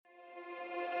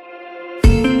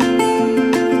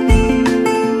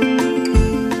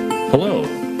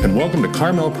Welcome to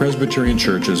Carmel Presbyterian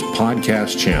Church's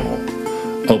podcast channel.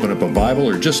 Open up a Bible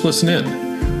or just listen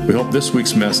in. We hope this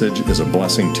week's message is a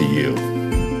blessing to you.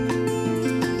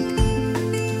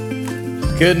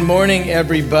 Good morning,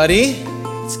 everybody.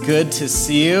 It's good to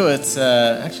see you. It's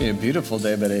actually a beautiful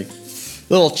day, but a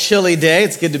little chilly day.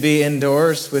 It's good to be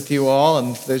indoors with you all,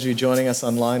 and for those of you joining us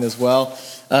online as well.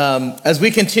 As we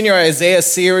continue our Isaiah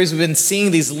series, we've been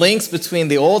seeing these links between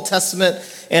the Old Testament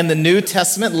and the New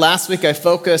Testament. Last week, I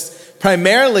focused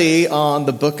primarily on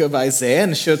the book of Isaiah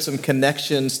and showed some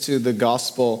connections to the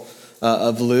Gospel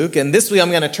of Luke. And this week,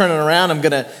 I'm going to turn it around. I'm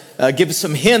going to give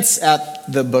some hints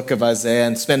at the book of Isaiah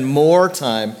and spend more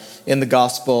time in the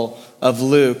Gospel of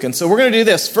Luke. And so we're going to do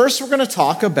this. First, we're going to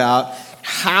talk about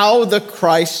how the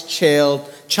Christ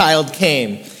child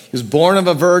came. He was born of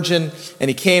a virgin, and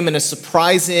he came in a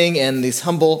surprising and these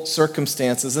humble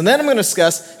circumstances. And then I'm going to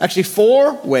discuss actually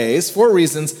four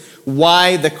reasons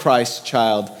why the Christ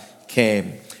child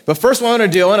came. But first, what I want to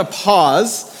do, I want to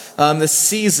pause the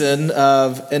season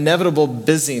of inevitable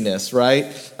busyness, right?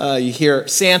 You hear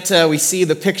Santa, we see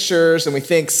the pictures, and we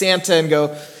think Santa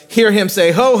and hear him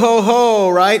say, ho, ho, ho,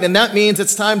 right? And that means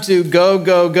it's time to go,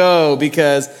 go, go,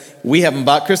 because we haven't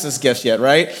bought Christmas gifts yet,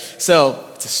 right? So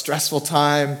it's a stressful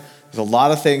time. There's a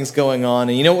lot of things going on.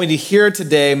 And you know what you hear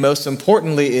today, most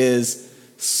importantly, is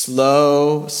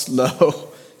slow, slow,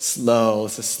 slow.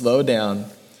 So slow down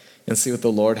and see what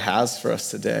the Lord has for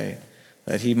us today,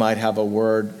 that he might have a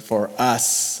word for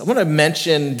us. I want to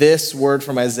mention this word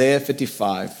from Isaiah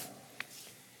 55,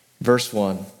 verse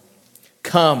 1.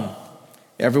 Come,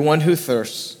 everyone who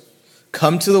thirsts,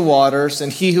 come to the waters,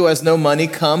 and he who has no money,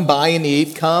 come buy and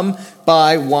eat. Come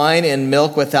buy wine and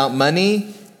milk without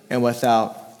money and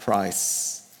without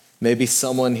price. Maybe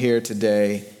someone here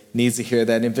today needs to hear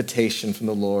that invitation from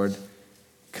the Lord.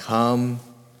 Come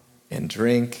and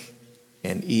drink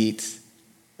and eat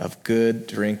of good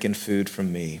drink and food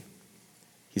from me.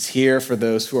 He's here for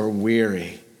those who are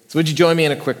weary. So would you join me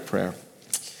in a quick prayer?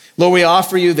 Lord, we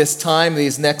offer you this time,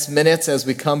 these next minutes as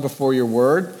we come before your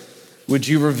word. Would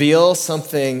you reveal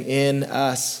something in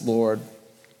us, Lord?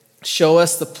 Show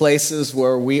us the places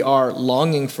where we are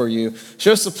longing for you.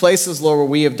 Show us the places, Lord, where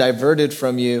we have diverted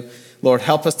from you. Lord,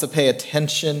 help us to pay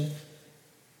attention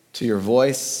to your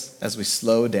voice as we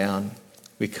slow down.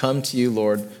 We come to you,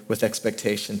 Lord, with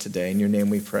expectation today. In your name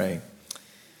we pray.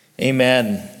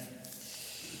 Amen.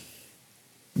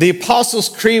 The Apostles'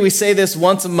 Creed, we say this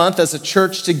once a month as a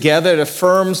church together. It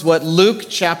affirms what Luke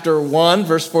chapter 1,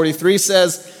 verse 43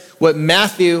 says, what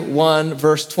Matthew 1,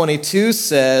 verse 22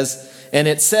 says, and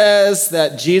it says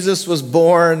that Jesus was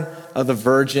born of the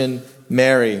Virgin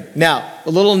Mary. Now, a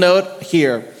little note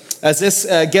here. As this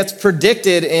gets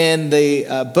predicted in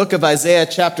the book of Isaiah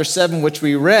chapter 7, which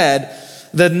we read,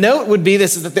 the note would be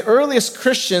this, is that the earliest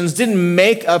Christians didn't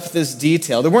make up this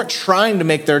detail. They weren't trying to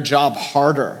make their job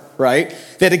harder, right?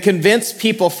 They had to convince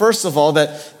people, first of all,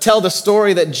 that tell the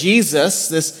story that Jesus,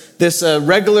 this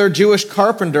regular Jewish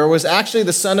carpenter, was actually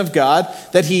the Son of God,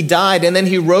 that he died, and then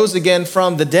he rose again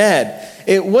from the dead.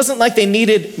 It wasn't like they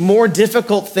needed more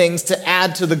difficult things to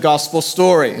add to the gospel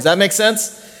story. Does that make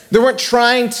sense? They weren't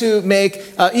trying to make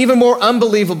even more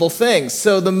unbelievable things.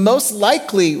 So the most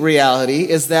likely reality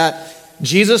is that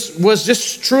Jesus was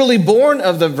just truly born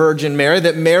of the Virgin Mary,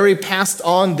 that Mary passed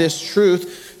on this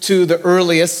truth to the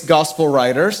earliest gospel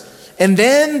writers. And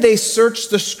then they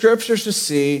searched the scriptures to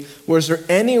see, was there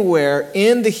anywhere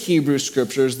in the Hebrew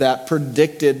scriptures that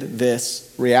predicted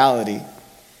this reality?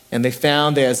 And they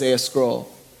found the Isaiah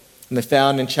scroll. And they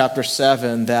found in chapter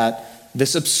 7 that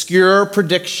this obscure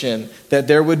prediction that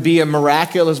there would be a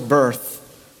miraculous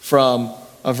birth from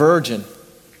a virgin.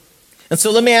 And so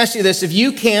let me ask you this. If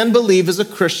you can believe as a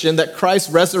Christian that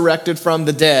Christ resurrected from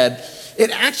the dead,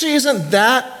 it actually isn't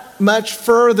that much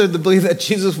further to believe that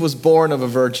Jesus was born of a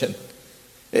virgin.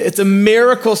 It's a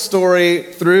miracle story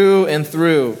through and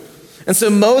through. And so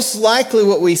most likely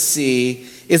what we see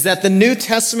is that the New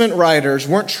Testament writers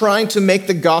weren't trying to make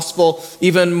the gospel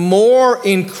even more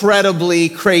incredibly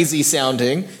crazy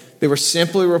sounding. They were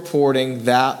simply reporting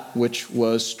that which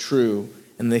was true.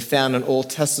 And they found an Old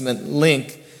Testament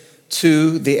link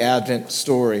to the Advent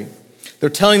story. They're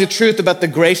telling the truth about the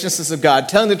graciousness of God,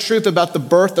 telling the truth about the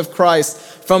birth of Christ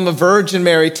from a Virgin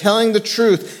Mary, telling the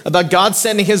truth about God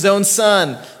sending his own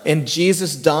Son and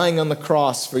Jesus dying on the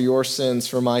cross for your sins,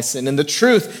 for my sin, and the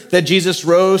truth that Jesus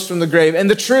rose from the grave, and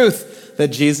the truth that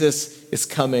Jesus is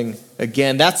coming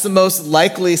again. That's the most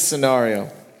likely scenario.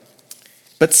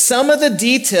 But some of the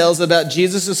details about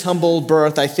Jesus' humble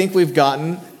birth, I think we've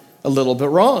gotten a little bit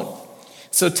wrong.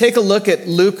 So take a look at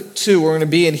Luke 2. We're going to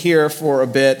be in here for a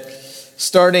bit,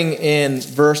 starting in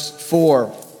verse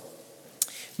 4.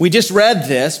 We just read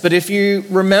this, but if you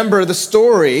remember the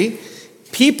story,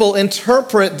 people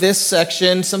interpret this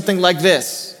section something like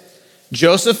this.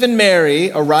 Joseph and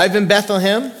Mary arrive in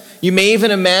Bethlehem. You may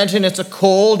even imagine it's a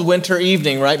cold winter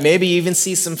evening, right? Maybe you even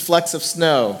see some flecks of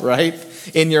snow, right,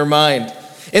 in your mind.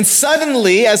 And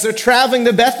suddenly, as they're traveling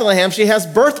to Bethlehem, she has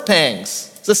birth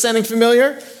pangs. Is this sounding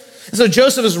familiar? So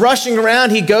Joseph is rushing around.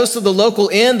 He goes to the local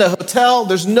inn, the hotel.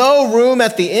 There's no room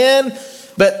at the inn,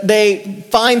 but they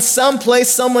find some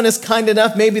place. Someone is kind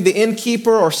enough, maybe the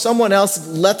innkeeper or someone else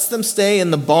lets them stay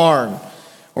in the barn.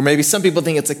 Or maybe some people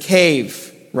think it's a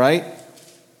cave, right?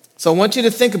 So I want you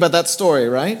to think about that story,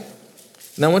 right?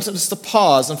 And I want you just to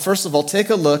pause and first of all, take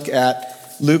a look at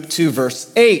Luke 2,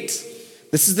 verse 8.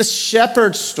 This is the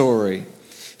shepherd story.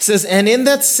 It says, and in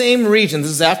that same region,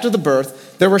 this is after the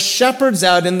birth, there were shepherds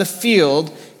out in the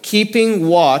field keeping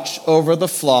watch over the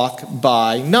flock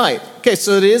by night. Okay,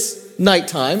 so it is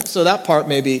nighttime, so that part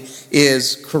maybe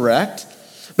is correct.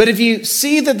 But if you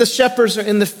see that the shepherds are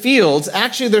in the fields,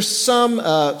 actually there's some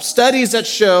studies that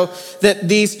show that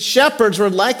these shepherds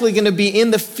were likely going to be in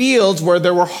the fields where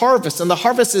there were harvests, and the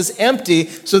harvest is empty,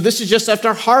 so this is just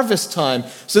after harvest time.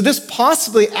 So this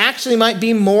possibly actually might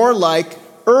be more like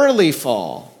early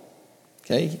fall.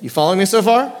 Okay, you following me so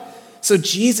far? So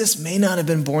Jesus may not have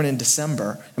been born in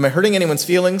December. Am I hurting anyone's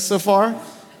feelings so far?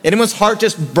 Anyone's heart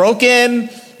just broken?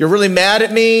 You're really mad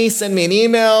at me? Send me an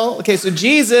email. Okay, so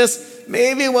Jesus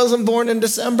maybe wasn't born in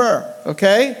December,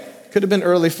 okay? Could have been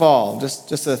early fall,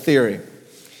 just a theory.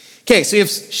 Okay, so you have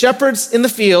shepherds in the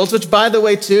fields, which by the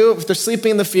way too, if they're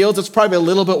sleeping in the fields, it's probably a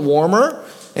little bit warmer,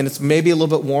 and it's maybe a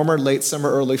little bit warmer late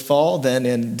summer, early fall than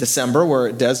in December where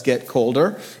it does get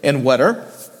colder and wetter.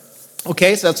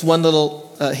 Okay, so that's one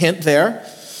little hint there.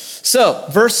 So,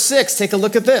 verse 6, take a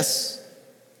look at this.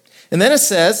 And then it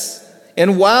says,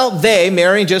 and while they,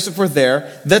 Mary and Joseph, were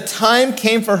there, the time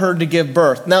came for her to give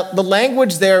birth. Now, the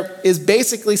language there is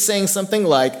basically saying something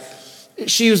like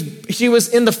she was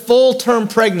in the full-term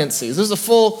pregnancy. This was a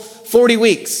full 40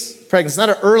 weeks pregnancy, not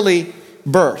an early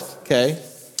birth, okay?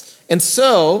 And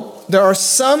so there are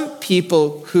some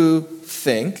people who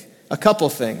think a couple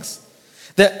things.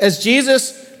 That as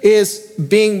Jesus is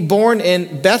being born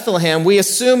in Bethlehem, we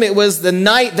assume it was the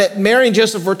night that Mary and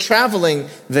Joseph were traveling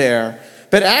there.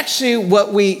 But actually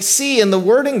what we see in the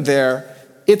wording there,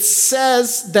 it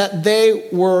says that they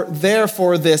were there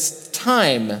for this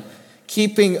time,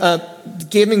 giving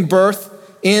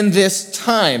birth in this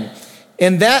time.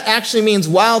 And that actually means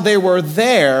while they were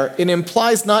there, it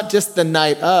implies not just the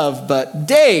night of, but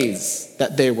days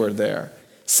that they were there.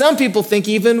 Some people think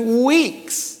even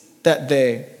weeks that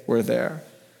they were there.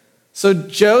 So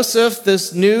Joseph,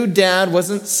 this new dad,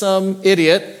 wasn't some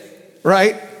idiot,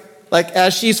 right? Like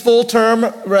as she's full term,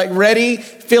 right, ready,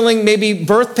 feeling maybe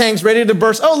birth pangs, ready to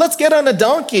burst. Oh, let's get on a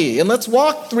donkey and let's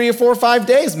walk 3 or 4 or 5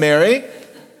 days, Mary.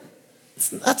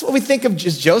 That's what we think of.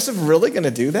 Is Joseph really going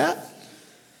to do that?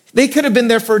 They could have been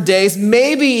there for days,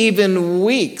 maybe even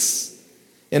weeks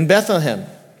in Bethlehem.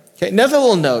 Okay, another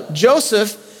little note.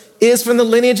 Joseph is from the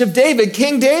lineage of David,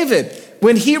 King David.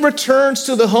 When he returns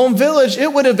to the home village,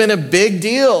 it would have been a big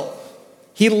deal.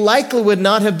 He likely would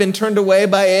not have been turned away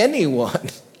by anyone.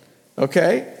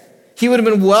 Okay? He would have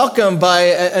been welcomed by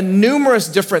a numerous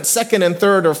different second and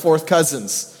third or fourth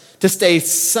cousins to stay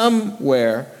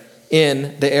somewhere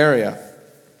in the area.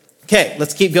 Okay,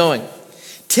 let's keep going.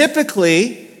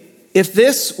 Typically, if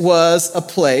this was a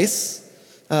place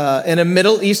in a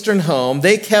Middle Eastern home,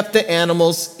 they kept the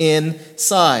animals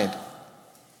inside.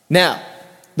 Now,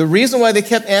 the reason why they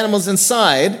kept animals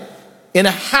inside in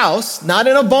a house, not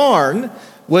in a barn,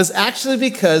 was actually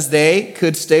because they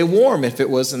could stay warm if it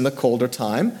was in the colder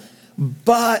time.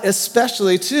 But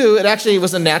especially, too, it actually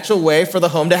was a natural way for the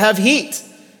home to have heat.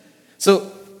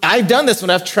 So I've done this when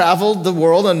I've traveled the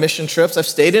world on mission trips. I've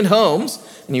stayed in homes,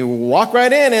 and you walk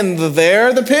right in, and there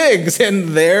are the pigs, and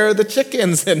there are the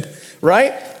chickens, and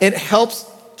right? It helps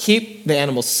keep the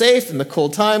animals safe in the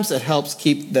cold times. It helps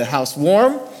keep the house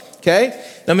warm, okay?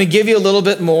 Let me give you a little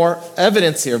bit more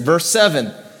evidence here. Verse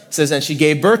 7 says, and she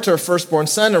gave birth to her firstborn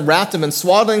son and wrapped him in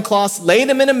swaddling cloths, laid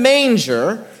him in a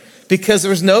manger because there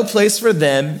was no place for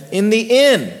them in the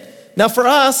inn. Now for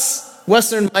us,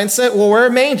 Western mindset, well, where are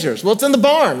mangers? Well, it's in the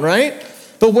barn, right?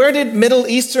 But where did Middle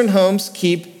Eastern homes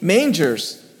keep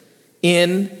mangers?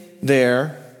 In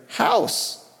their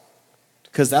house,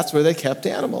 because that's where they kept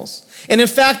animals. And in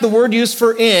fact, the word used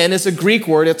for inn is a Greek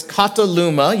word. It's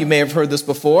kataluma. You may have heard this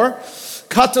before.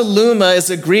 Kataluma is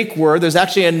a Greek word. There's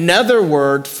actually another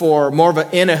word for more of an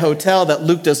inn, a hotel that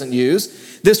Luke doesn't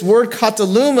use. This word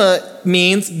kataluma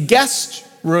means guest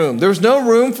room. There was no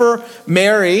room for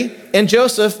Mary and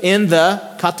Joseph in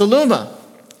the kataluma.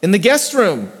 in the guest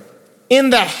room, in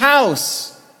the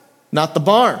house, not the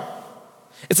barn.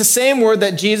 It's the same word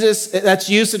that's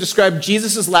used to describe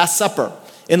Jesus' Last Supper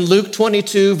in Luke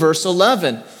 22, verse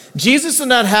 11. Jesus did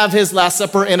not have his Last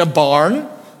Supper in a barn.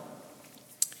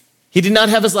 He did not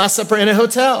have his Last Supper in a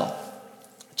hotel.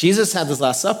 Jesus had his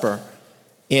Last Supper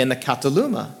in a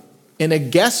kataluma, in a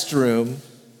guest room,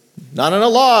 not in a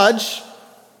lodge,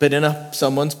 but in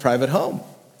someone's private home.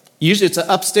 Usually it's an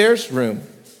upstairs room.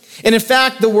 And in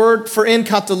fact, the word for in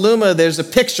kataluma, there's a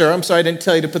picture. I'm sorry, I didn't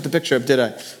tell you to put the picture up, did I?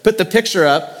 Put the picture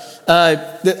up.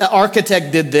 The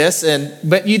architect did this,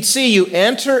 but you'd see you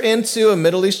enter into a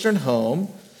Middle Eastern home,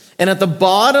 and at the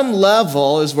bottom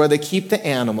level is where they keep the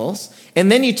animals.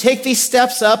 And then you take these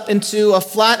steps up into a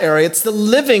flat area. It's the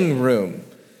living room,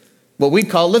 what we'd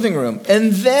call living room.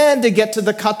 And then to get to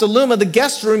the kataluma, the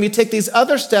guest room, you take these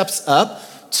other steps up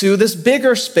to this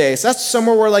bigger space. That's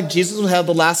somewhere where like Jesus would have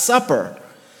the Last Supper.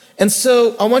 And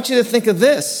so I want you to think of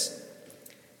this,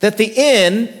 that the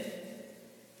inn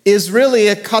is really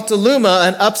a kataluma,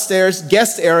 an upstairs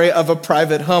guest area of a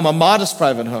private home, a modest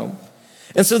private home.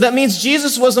 And so that means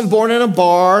Jesus wasn't born in a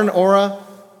barn or a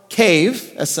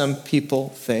cave, as some people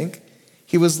think.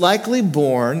 He was likely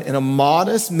born in a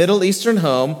modest Middle Eastern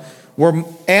home where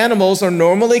animals are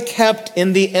normally kept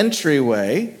in the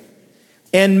entryway,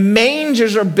 and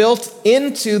mangers are built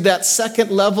into that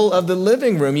second level of the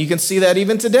living room. You can see that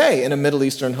even today in a Middle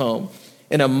Eastern home,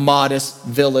 in a modest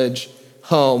village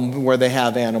home where they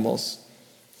have animals,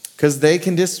 because they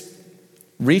can just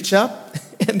reach up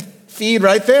and feed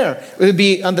right there. It would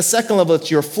be on the second level,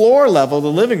 it's your floor level,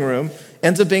 the living room,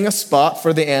 ends up being a spot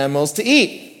for the animals to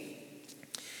eat.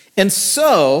 And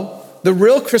so the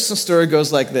real Christmas story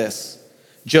goes like this.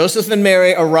 Joseph and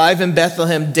Mary arrive in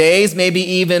Bethlehem days, maybe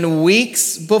even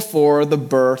weeks before the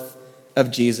birth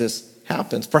of Jesus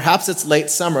happens. Perhaps it's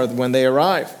late summer when they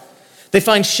arrive. They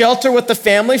find shelter with the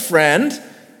family friend,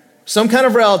 some kind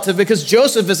of relative, because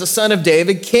Joseph is a son of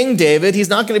David, King David. He's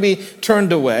not going to be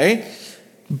turned away.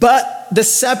 But the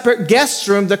separate guest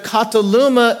room, the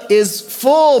kataluma, is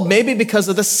full, maybe because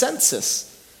of the census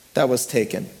that was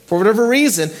taken, for whatever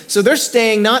reason. So they're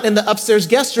staying not in the upstairs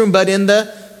guest room, but in the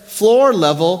floor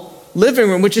level living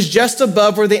room, which is just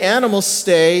above where the animals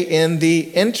stay in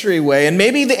the entryway. And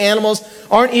maybe the animals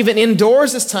aren't even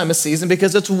indoors this time of season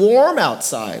because it's warm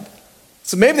outside.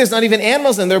 So maybe there's not even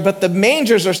animals in there, but the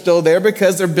mangers are still there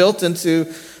because they're built into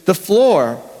the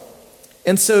floor.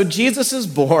 And so Jesus is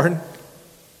born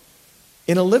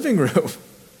in a living room.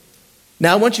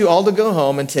 Now I want you all to go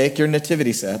home and take your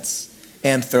nativity sets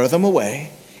and throw them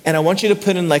away. And I want you to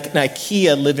put in like an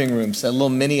IKEA living room set, a little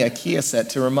mini IKEA set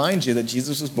to remind you that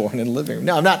Jesus was born in a living room.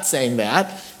 No, I'm not saying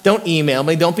that. Don't email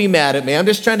me. Don't be mad at me. I'm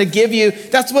just trying to give you,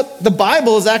 that's what the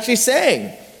Bible is actually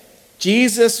saying.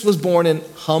 Jesus was born in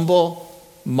humble,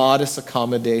 modest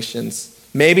accommodations.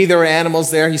 Maybe there were animals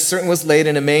there. He certainly was laid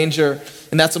in a manger.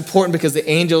 And that's important because the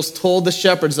angels told the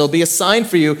shepherds, there'll be a sign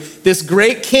for you. This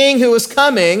great king who is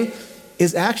coming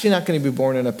is actually not going to be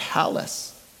born in a palace.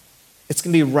 It's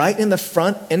going to be right in the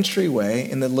front entryway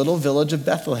in the little village of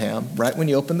Bethlehem, right when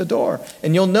you open the door.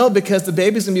 And you'll know because the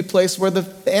baby's going to be placed where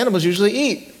the animals usually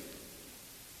eat.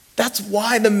 That's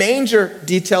why the manger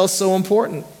detail is so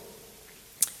important.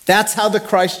 That's how the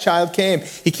Christ child came.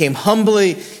 He came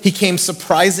humbly. He came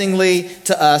surprisingly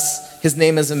to us. His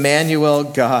name is Emmanuel,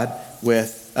 God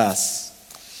with us.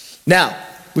 Now,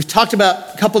 we've talked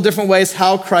about a couple different ways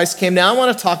how Christ came. Now I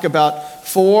want to talk about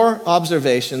 4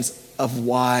 observations of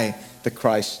why the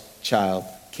Christ child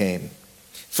came.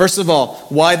 First of all,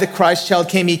 why the Christ child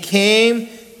came. He came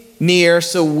near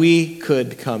so we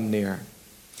could come near.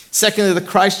 Secondly, the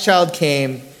Christ child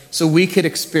came so we could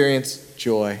experience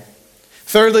joy.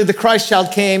 Thirdly, the Christ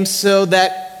child came so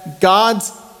that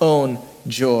God's own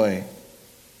joy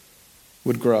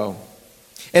would grow.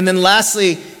 And then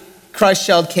lastly, Christ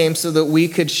child came so that we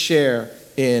could share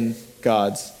in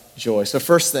God's joy. So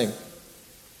first thing,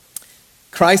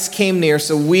 Christ came near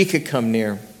so we could come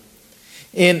near.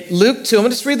 In Luke 2, I'm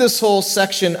going to just read this whole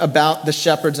section about the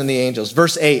shepherds and the angels.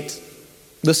 Verse 8,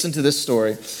 listen to this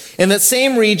story. In that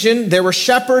same region, there were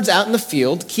shepherds out in the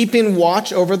field, keeping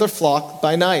watch over their flock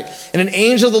by night. And an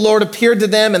angel of the Lord appeared to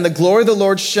them, and the glory of the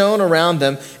Lord shone around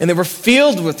them, and they were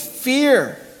filled with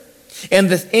fear.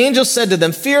 And the angel said to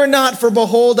them, "Fear not, for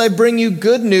behold, I bring you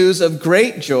good news of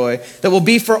great joy that will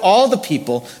be for all the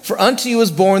people. For unto you is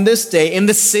born this day in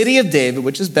the city of David,"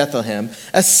 which is Bethlehem,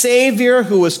 "a Savior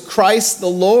who is Christ the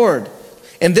Lord.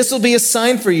 And this will be a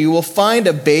sign for you. You will find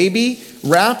a baby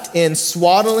wrapped in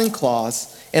swaddling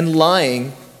cloths and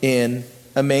lying in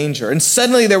a manger. And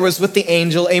suddenly there was with the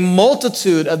angel a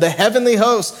multitude of the heavenly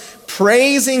hosts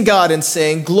praising God and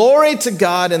saying, "Glory to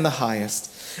God in the highest,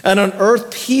 and on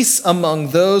earth peace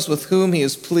among those with whom he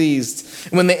is pleased."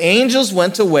 And when the angels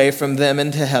went away from them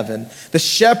into heaven, the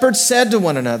shepherds said to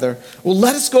one another, "Well,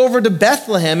 let us go over to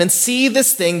Bethlehem and see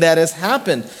this thing that has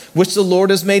happened, which the Lord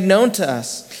has made known to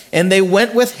us." And they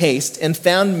went with haste and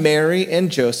found Mary and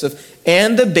Joseph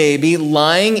and the baby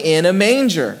lying in a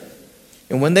manger.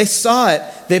 And when they saw it,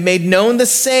 they made known the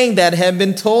saying that had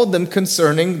been told them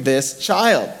concerning this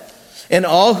child. And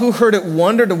all who heard it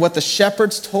wondered at what the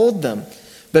shepherds told them.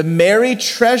 But Mary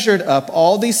treasured up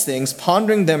all these things,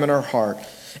 pondering them in her heart.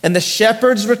 And the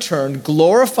shepherds returned,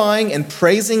 glorifying and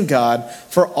praising God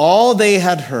for all they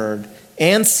had heard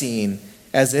and seen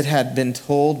as it had been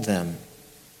told them.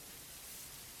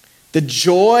 The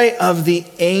joy of the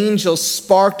angels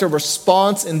sparked a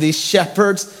response in these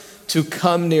shepherds to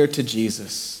come near to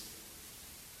Jesus.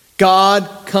 God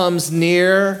comes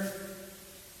near,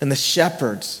 and the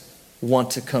shepherds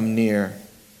want to come near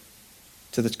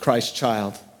to the Christ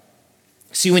child.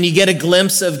 See, when you get a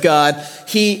glimpse of God,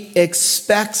 he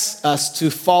expects us to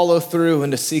follow through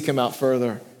and to seek him out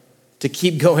further, to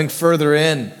keep going further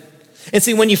in. And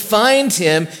see, when you find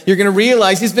him, you're going to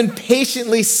realize he's been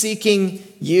patiently seeking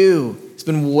you. He's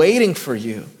been waiting for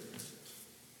you.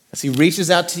 As he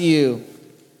reaches out to you,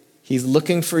 he's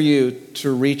looking for you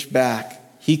to reach back.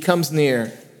 He comes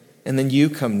near, and then you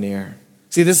come near.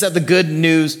 See, this is how the good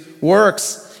news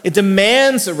works. It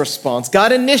demands a response.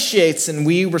 God initiates, and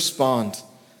we respond.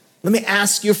 Let me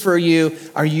ask you for you,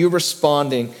 are you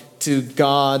responding to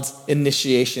God's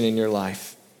initiation in your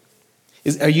life?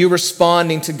 Are you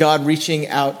responding to God reaching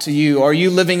out to you? Are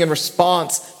you living in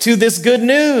response to this good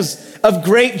news of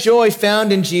great joy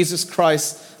found in Jesus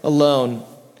Christ alone?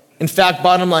 In fact,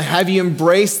 bottom line, have you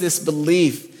embraced this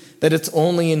belief that it's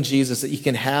only in Jesus that you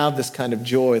can have this kind of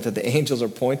joy that the angels are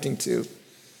pointing to?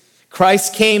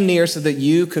 Christ came near so that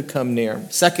you could come near.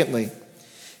 Secondly,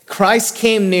 Christ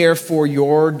came near for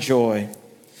your joy.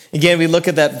 Again, we look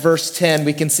at that verse 10,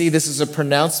 we can see this is a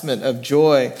pronouncement of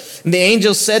joy. And the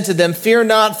angel said to them, "Fear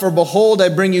not, for behold, I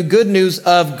bring you good news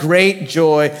of great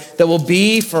joy that will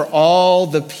be for all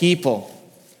the people."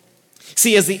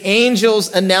 See, as the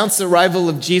angels announce the arrival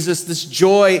of Jesus, this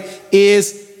joy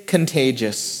is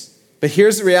contagious. But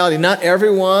here's the reality. Not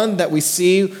everyone that we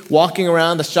see walking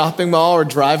around the shopping mall or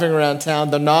driving around town,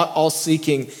 they're not all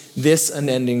seeking this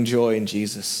unending joy in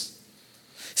Jesus.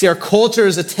 See, our culture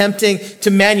is attempting to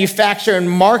manufacture and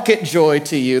market joy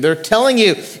to you. They're telling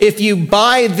you, if you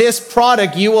buy this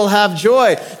product, you will have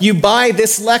joy. You buy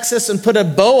this Lexus and put a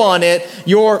bow on it,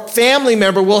 your family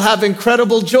member will have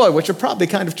incredible joy, which are probably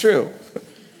kind of true.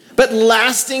 But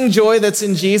lasting joy that's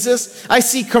in Jesus, I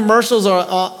see commercials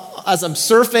as I'm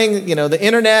surfing, the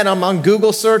internet, I'm on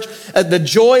Google search, the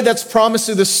joy that's promised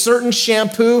through this certain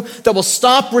shampoo that will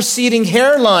stop receding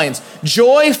hairlines.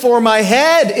 Joy for my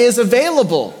head is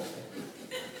available.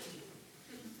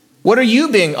 What are you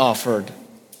being offered?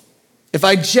 If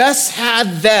I just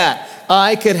had that,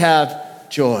 I could have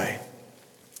joy.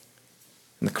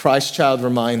 And the Christ child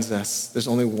reminds us there's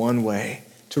only one way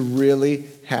to really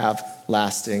have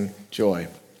lasting joy.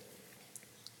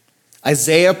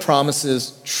 Isaiah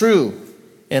promises true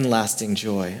and lasting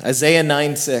joy. Isaiah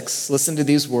 9:6, listen to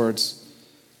these words.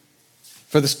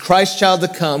 "For this Christ child to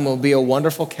come will be a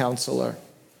wonderful counselor,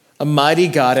 a mighty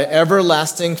God, an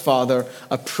everlasting Father,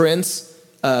 a Prince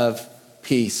of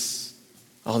Peace."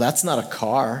 Oh, that's not a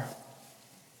car.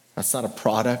 That's not a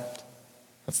product.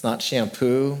 That's not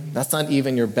shampoo. That's not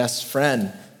even your best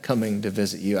friend coming to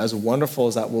visit you, as wonderful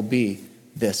as that will be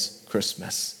this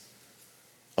Christmas.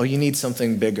 Oh, you need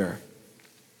something bigger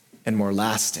and more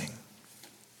lasting,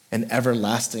 an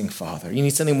everlasting Father. You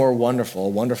need something more wonderful, a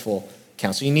wonderful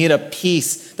counselor. You need a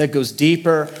peace that goes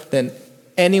deeper than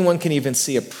anyone can even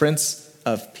see, a Prince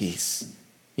of Peace.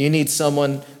 You need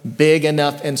someone big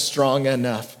enough and strong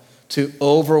enough to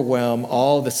overwhelm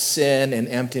all the sin and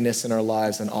emptiness in our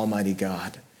lives, an almighty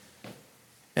God.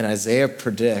 And Isaiah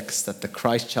predicts that the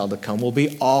Christ child to come will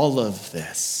be all of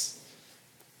this.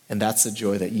 And that's the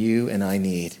joy that you and I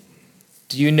need.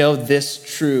 Do you know this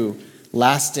true,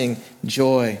 lasting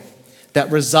joy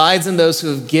that resides in those who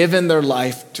have given their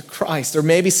life to Christ? Or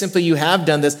maybe simply you have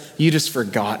done this, you just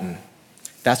forgotten.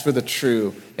 That's where the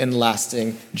true and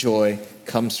lasting joy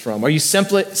comes from. Are you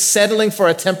simply settling for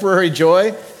a temporary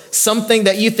joy? Something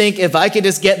that you think, if I could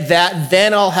just get that,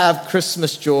 then I'll have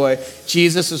Christmas joy.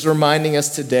 Jesus is reminding us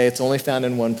today it's only found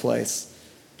in one place.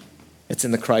 It's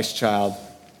in the Christ child.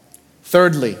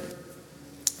 Thirdly,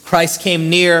 Christ came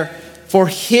near for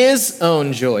his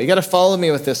own joy. You got to follow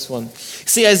me with this one.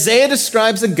 See, Isaiah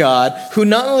describes a God who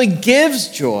not only gives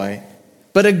joy,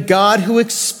 but a God who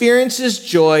experiences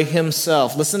joy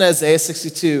himself. Listen to Isaiah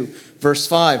 62, verse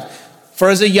 5. For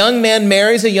as a young man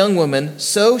marries a young woman,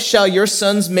 so shall your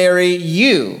sons marry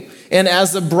you. And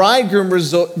as the bridegroom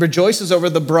rejoices over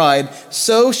the bride,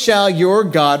 so shall your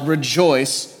God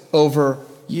rejoice over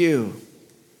you.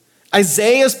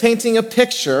 Isaiah is painting a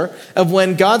picture of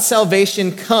when God's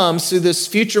salvation comes through this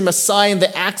future Messiah and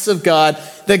the acts of God,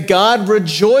 that God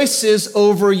rejoices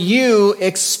over you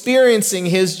experiencing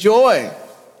his joy.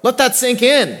 Let that sink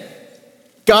in.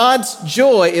 God's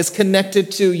joy is connected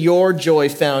to your joy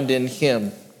found in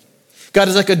him. God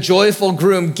is like a joyful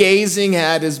groom gazing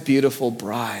at his beautiful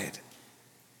bride.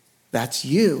 That's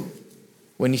you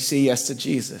when you say yes to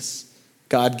Jesus.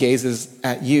 God gazes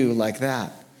at you like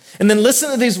that. And then listen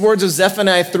to these words of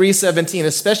Zephaniah 3:17,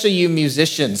 especially you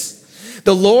musicians.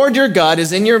 The Lord your God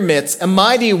is in your midst, a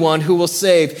mighty one who will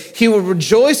save. He will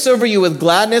rejoice over you with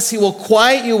gladness. He will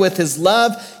quiet you with his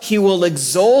love. He will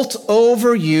exult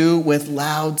over you with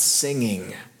loud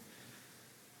singing.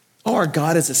 Oh, our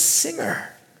God is a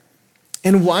singer.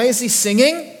 And why is he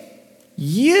singing?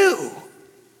 You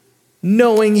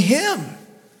knowing him.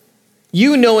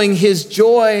 You knowing his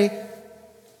joy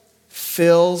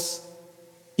fills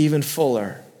even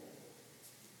fuller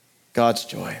God's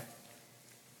joy.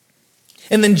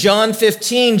 And then John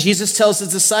 15, Jesus tells his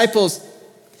disciples,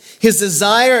 his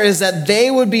desire is that they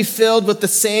would be filled with the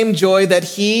same joy that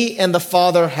he and the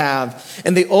Father have.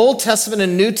 And the Old Testament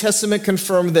and New Testament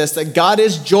confirm this, that God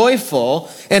is joyful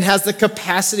and has the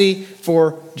capacity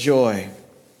for joy.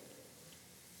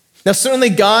 Now, certainly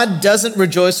God doesn't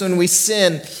rejoice when we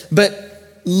sin,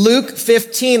 but Luke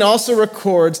 15 also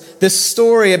records this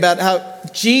story about how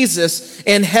Jesus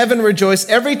and heaven rejoice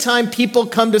every time people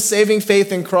come to saving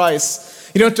faith in Christ.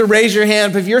 You don't have to raise your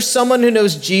hand, but if you're someone who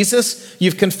knows Jesus,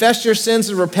 you've confessed your sins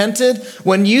and repented,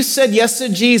 when you said yes to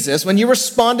Jesus, when you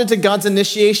responded to God's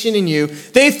initiation in you,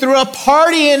 they threw a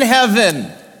party in heaven.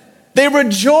 They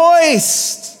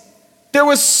rejoiced. There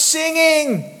was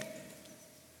singing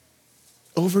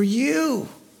over you,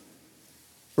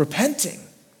 repenting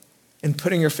and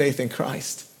putting your faith in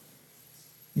Christ.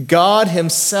 God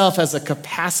himself has a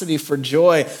capacity for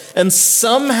joy, and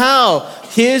somehow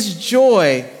his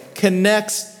joy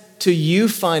connects to you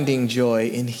finding joy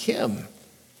in him.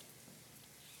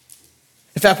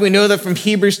 In fact, we know that from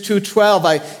Hebrews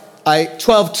 2:12,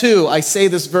 12:2, I say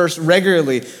this verse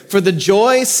regularly. For the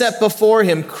joy set before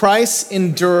him, Christ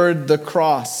endured the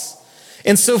cross.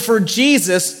 And so for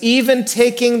Jesus, even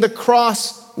taking the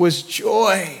cross was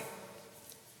joy.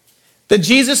 That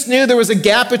Jesus knew there was a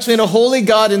gap between a holy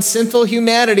God and sinful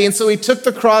humanity, and so he took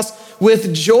the cross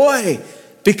with joy,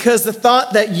 because the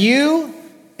thought that you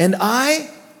and I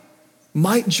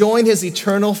might join his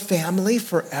eternal family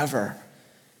forever,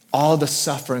 all the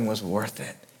suffering was worth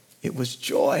it. It was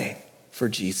joy for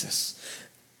Jesus.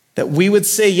 That we would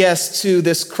say yes to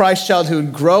this Christ child who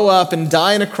would grow up and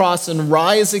die on a cross and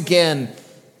rise again.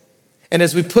 And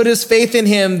as we put his faith in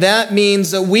him, that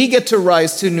means that we get to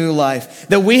rise to new life,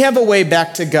 that we have a way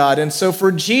back to God. And so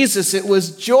for Jesus, it was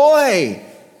joy,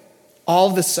 all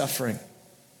the suffering.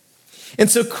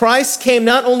 And so Christ came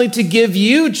not only to give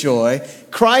you joy,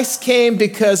 Christ came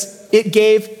because it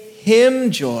gave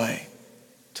him joy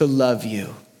to love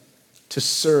you, to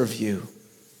serve you,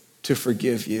 to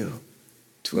forgive you,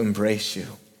 to embrace you.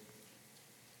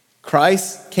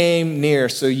 Christ came near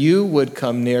so you would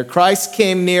come near. Christ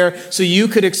came near so you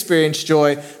could experience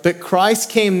joy, but Christ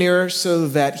came near so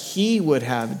that he would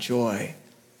have joy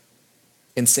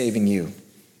in saving you,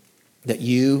 that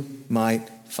you might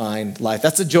find life.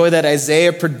 That's a joy that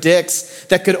Isaiah predicts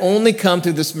that could only come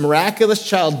through this miraculous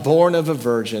child born of a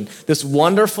virgin, this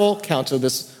wonderful counselor,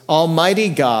 this almighty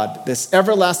God, this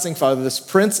everlasting Father, this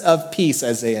Prince of Peace,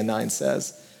 Isaiah 9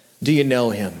 says. Do you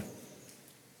know him?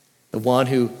 The one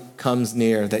who comes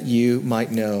near that you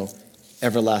might know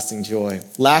everlasting joy.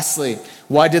 Lastly,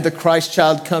 why did the Christ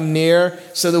child come near?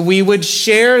 So that we would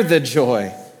share the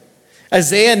joy.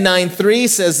 Isaiah 9:3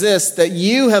 says this, that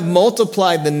you have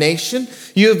multiplied the nation,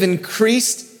 you have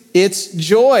increased its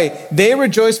joy. They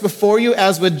rejoice before you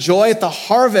as with joy at the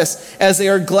harvest, as they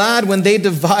are glad when they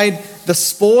divide the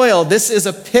spoil. This is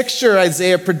a picture,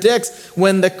 Isaiah predicts,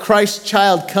 when the Christ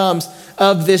child comes,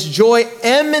 of this joy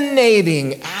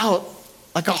emanating out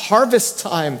like a harvest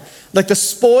time, like the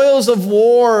spoils of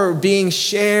war being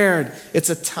shared. It's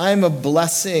a time of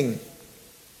blessing.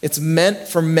 It's meant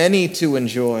for many to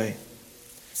enjoy.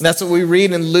 And that's what we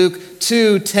read in Luke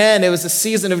 2:10. It was a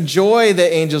season of joy,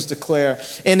 the angels declare.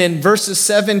 And in verses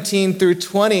 17 through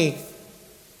 20,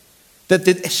 that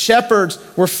the shepherds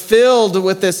were filled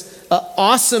with this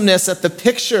awesomeness at the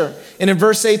picture. And in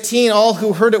verse 18, all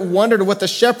who heard it wondered what the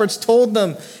shepherds told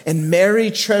them. And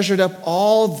Mary treasured up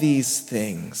all these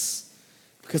things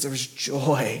because there was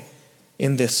joy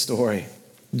in this story,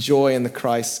 joy in the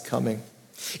Christ coming.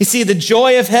 You see, the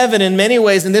joy of heaven in many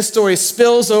ways in this story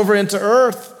spills over into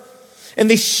earth. And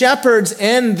these shepherds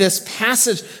end this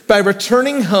passage by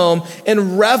returning home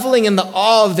and reveling in the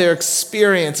awe of their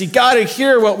experience. You got to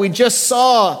hear what we just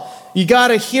saw. You got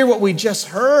to hear what we just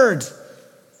heard.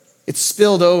 It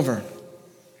spilled over.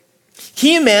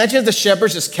 Can you imagine if the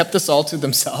shepherds just kept this all to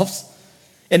themselves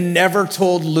and never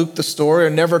told Luke the story, or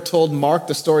never told Mark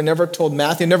the story, never told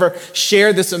Matthew, never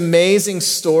shared this amazing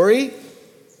story?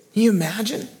 Can you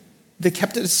imagine? They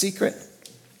kept it a secret.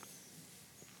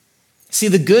 See,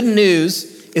 the good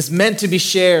news is meant to be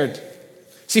shared.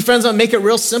 See, friends, I'll make it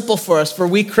real simple for us. For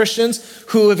we Christians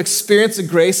who have experienced the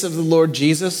grace of the Lord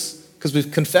Jesus, because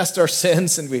we've confessed our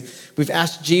sins and we've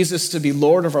asked Jesus to be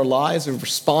Lord of our lives, we've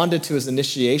responded to his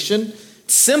initiation.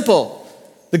 It's simple.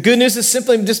 The good news is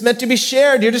simply just meant to be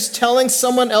shared. You're just telling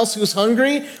someone else who's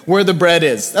hungry where the bread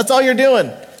is. That's all you're doing.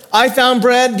 I found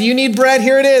bread. Do you need bread?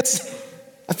 Here it is.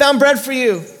 I found bread for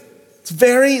you. It's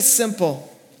very simple.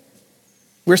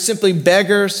 We're simply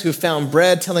beggars who found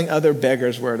bread telling other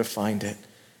beggars where to find it.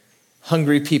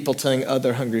 Hungry people telling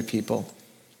other hungry people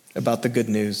about the good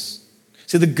news.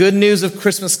 See, the good news of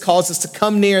Christmas calls us to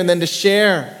come near and then to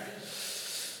share.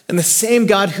 And the same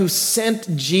God who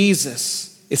sent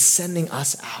Jesus is sending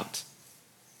us out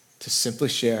to simply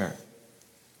share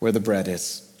where the bread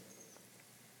is.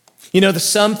 You know,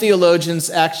 some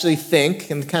theologians actually think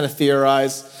and kind of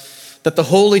theorize that the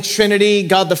Holy Trinity,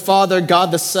 God the Father,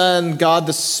 God the Son, God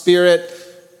the Spirit,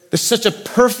 there's such a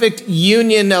perfect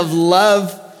union of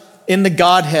love in the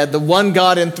Godhead, the one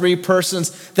God in three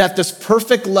persons, that this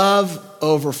perfect love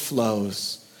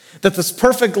overflows. That this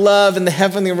perfect love in the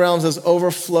heavenly realms has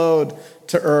overflowed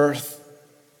to earth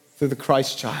through the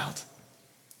Christ child.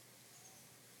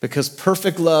 Because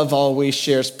perfect love always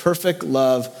shares, perfect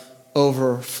love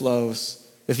overflows.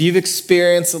 If you've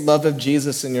experienced the love of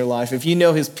Jesus in your life, if you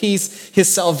know his peace,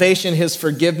 his salvation, his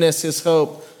forgiveness, his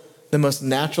hope, the most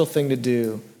natural thing to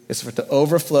do is for it to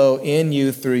overflow in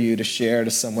you, through you, to share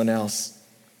to someone else.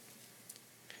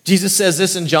 Jesus says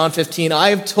this in John 15, I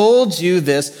have told you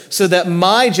this so that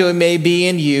my joy may be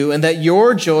in you and that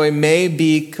your joy may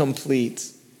be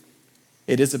complete.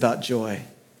 It is about joy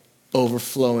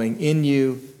overflowing in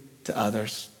you to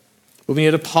others. But we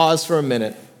need to pause for a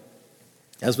minute.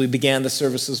 As we began the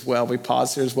service as well, we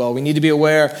paused here as well. We need to be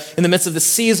aware in the midst of the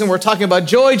season, we're talking about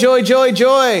joy, joy, joy,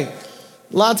 joy. A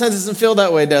lot of times it doesn't feel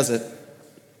that way, does it?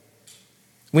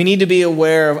 We need to be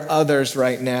aware of others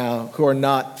right now who are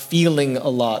not feeling a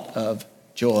lot of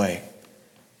joy.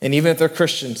 And even if they're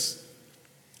Christians,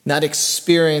 not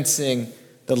experiencing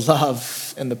the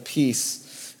love and the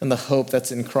peace and the hope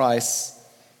that's in Christ.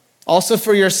 Also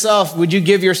for yourself, would you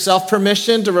give yourself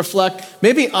permission to reflect,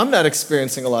 maybe I'm not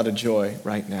experiencing a lot of joy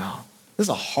right now. This is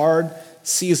a hard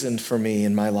season for me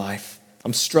in my life.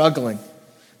 I'm struggling.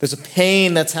 There's a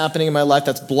pain that's happening in my life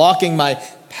that's blocking my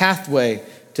pathway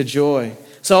to joy.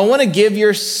 So I want to give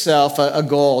yourself a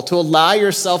goal, to allow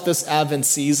yourself this Advent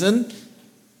season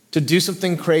to do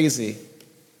something crazy,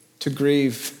 to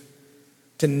grieve,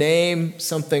 to name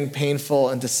something painful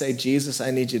and to say, Jesus,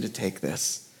 I need you to take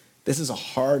this. This is a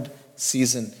hard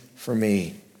season for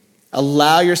me.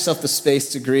 Allow yourself the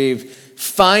space to grieve.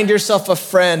 Find yourself a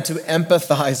friend to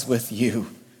empathize with you,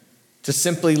 to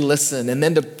simply listen, and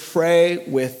then to pray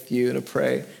with you, to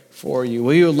pray for you.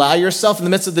 Will you allow yourself in the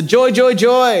midst of the joy, joy,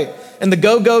 joy, and the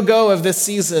go, go, go of this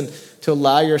season to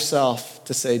allow yourself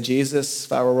to say, Jesus,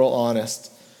 if I were real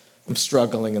honest, I'm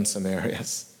struggling in some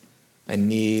areas. I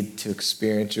need to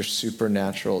experience your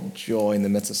supernatural joy in the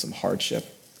midst of some hardship.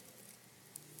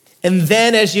 And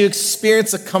then as you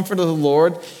experience the comfort of the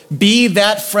Lord, be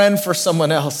that friend for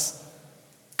someone else.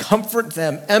 Comfort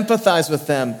them, empathize with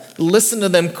them, listen to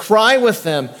them, cry with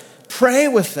them, pray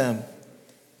with them.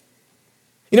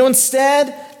 You know,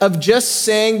 instead of just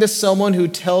saying to someone who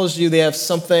tells you they have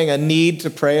something, a need to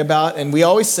pray about, and we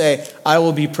always say, I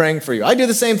will be praying for you. I do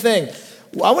the same thing.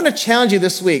 Well, I want to challenge you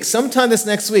this week, sometime this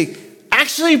next week,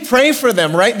 actually pray for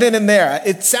them right then and there.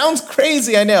 It sounds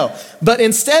crazy, I know. But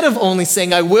instead of only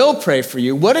saying, I will pray for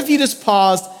you, what if you just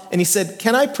paused and you said,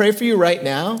 can I pray for you right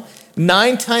now?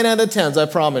 9 times out of 10, I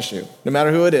promise you, no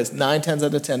matter who it is, 9 times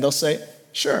out of 10, they'll say,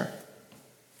 sure.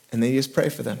 And then you just pray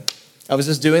for them. I was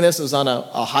just doing this. I was on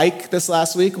a hike this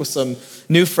last week with some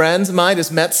new friends of mine.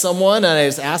 Just met someone, and I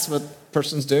just asked what the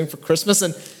person's doing for Christmas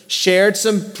and shared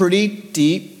some pretty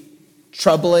deep,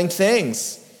 troubling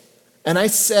things. And I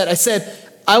said,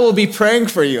 I will be praying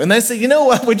for you. And I said, you know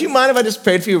what? Would you mind if I just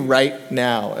prayed for you right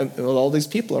now? And with all these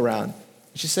people around.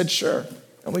 And she said, sure.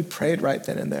 And we prayed right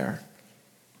then and there.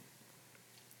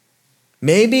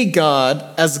 Maybe God,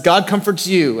 as God comforts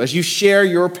you, as you share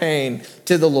your pain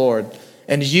to the Lord,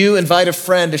 and you invite a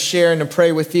friend to share and to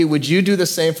pray with you, would you do the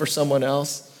same for someone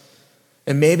else?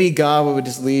 And maybe God would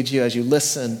just lead you as you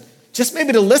listen, just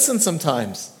maybe to listen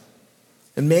sometimes,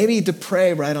 and maybe to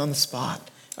pray right on the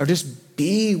spot, or just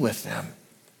be with them,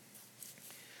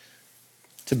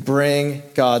 to bring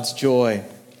God's joy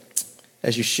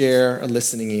as you share a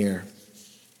listening ear.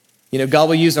 You know, God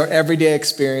will use our everyday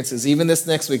experiences. Even this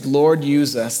next week, Lord,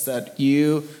 use us that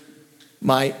you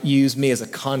might use me as a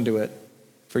conduit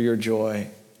for your joy.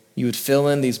 You would fill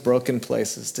in these broken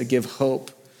places to give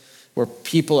hope where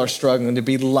people are struggling, to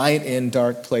be light in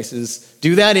dark places.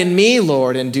 Do that in me,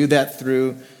 Lord, and do that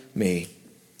through me.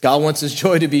 God wants his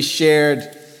joy to be shared.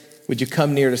 Would you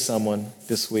come near to someone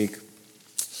this week?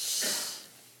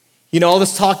 You know, all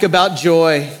this talk about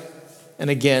joy, and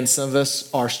again, some of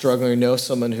us are struggling or know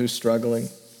someone who's struggling.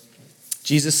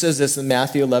 Jesus says this in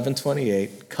Matthew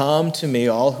 11:28, come to me,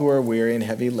 all who are weary and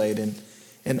heavy laden,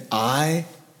 and I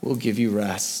will give you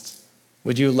rest.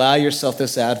 Would you allow yourself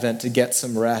this Advent to get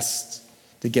some rest,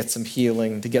 to get some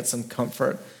healing, to get some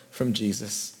comfort from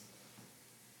Jesus?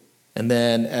 And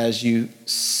then as you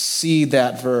see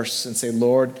that verse and say,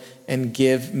 Lord, and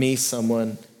give me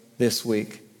someone this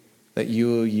week that you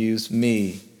will use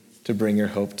me to bring your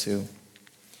hope to. You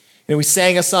know, we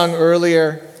sang a song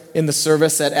earlier in the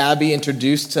service that Abby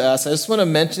introduced to us. I just want to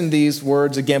mention these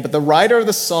words again, but the writer of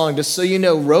the song, just so you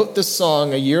know, wrote the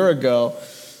song a year ago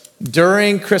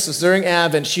during Christmas, during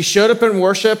Advent. She showed up in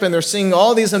worship and they're singing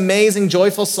all these amazing,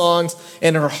 joyful songs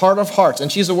in her heart of hearts.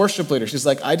 And she's a worship leader. She's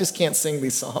like, I just can't sing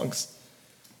these songs.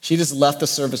 She just left the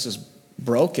services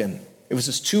broken. It was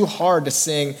just too hard to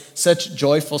sing such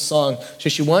joyful song. So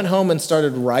she went home and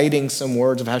started writing some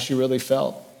words of how she really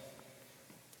felt.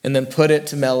 And then put it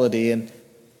to melody. And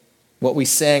what we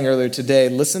sang earlier today,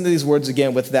 listen to these words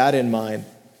again with that in mind.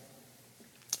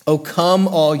 Oh, come,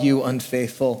 all you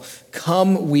unfaithful.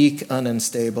 Come, weak and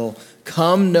unstable.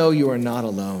 Come, know you are not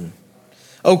alone.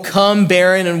 Oh, come,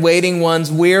 barren and waiting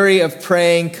ones, weary of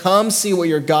praying. Come, see what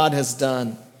your God has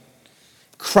done.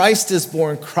 Christ is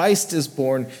born, Christ is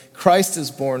born, Christ is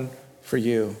born for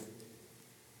you.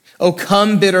 Oh,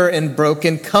 come, bitter and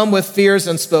broken. Come with fears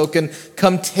unspoken.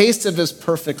 Come, taste of his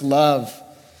perfect love.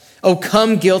 Oh,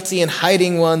 come, guilty and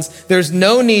hiding ones. There's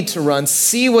no need to run.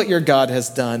 See what your God has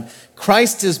done.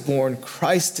 Christ is born,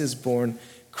 Christ is born,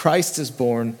 Christ is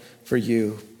born for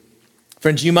you.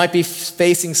 Friends, you might be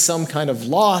facing some kind of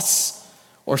loss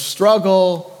or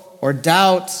struggle or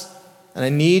doubt, and I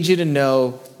need you to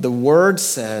know the word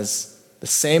says, the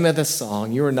same as the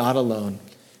song, you are not alone.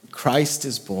 Christ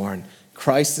is born,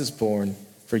 Christ is born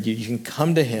for you. You can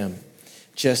come to him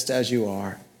just as you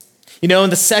are. You know, in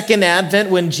the second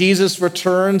Advent, when Jesus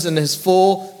returns in his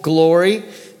full glory,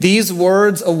 these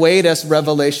words await us,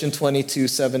 Revelation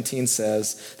 22:17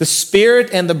 says. The Spirit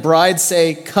and the bride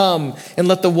say, come, and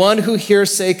let the one who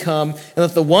hears say, come, and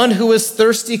let the one who is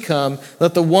thirsty come,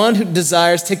 let the one who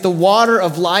desires take the water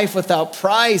of life without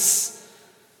price.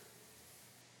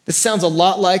 This sounds a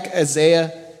lot like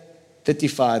Isaiah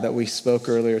 55 that we spoke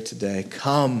earlier today.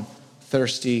 Come,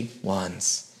 thirsty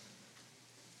ones.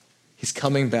 He's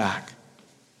coming back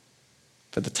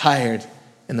for the tired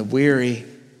and the weary,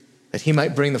 that he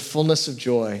might bring the fullness of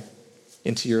joy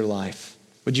into your life.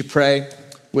 Would you pray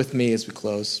with me as we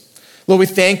close? Lord, we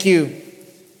thank you.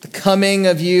 The coming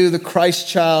of you, the Christ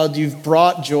child, you've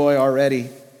brought joy already.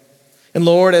 And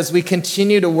Lord, as we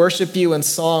continue to worship you in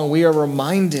song, we are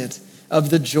reminded of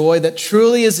the joy that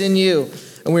truly is in you.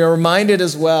 And we are reminded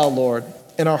as well, Lord,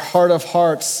 in our heart of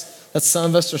hearts, that some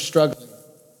of us are struggling.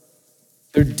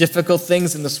 There are difficult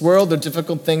things in this world. There are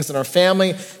difficult things in our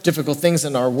family, difficult things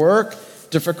in our work,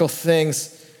 difficult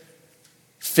things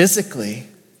physically.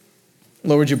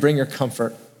 Lord, would you bring your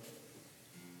comfort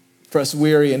for us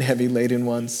weary and heavy laden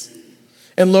ones?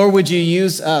 And Lord, would you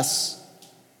use us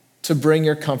to bring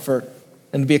your comfort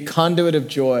and be a conduit of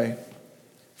joy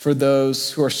for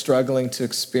those who are struggling to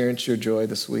experience your joy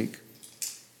this week?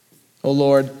 Oh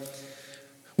Lord,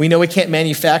 we know we can't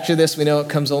manufacture this. We know it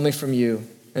comes only from you.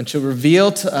 And to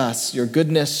reveal to us your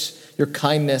goodness, your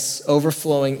kindness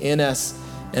overflowing in us,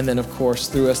 and then, of course,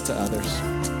 through us to others.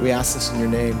 We ask this in your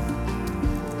name.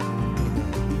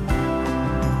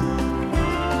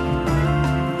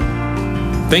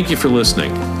 Thank you for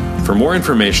listening. For more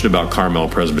information about Carmel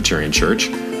Presbyterian Church,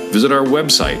 visit our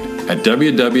website at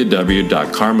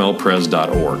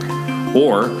www.carmelpres.org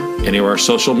or any of our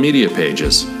social media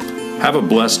pages. Have a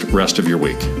blessed rest of your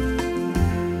week.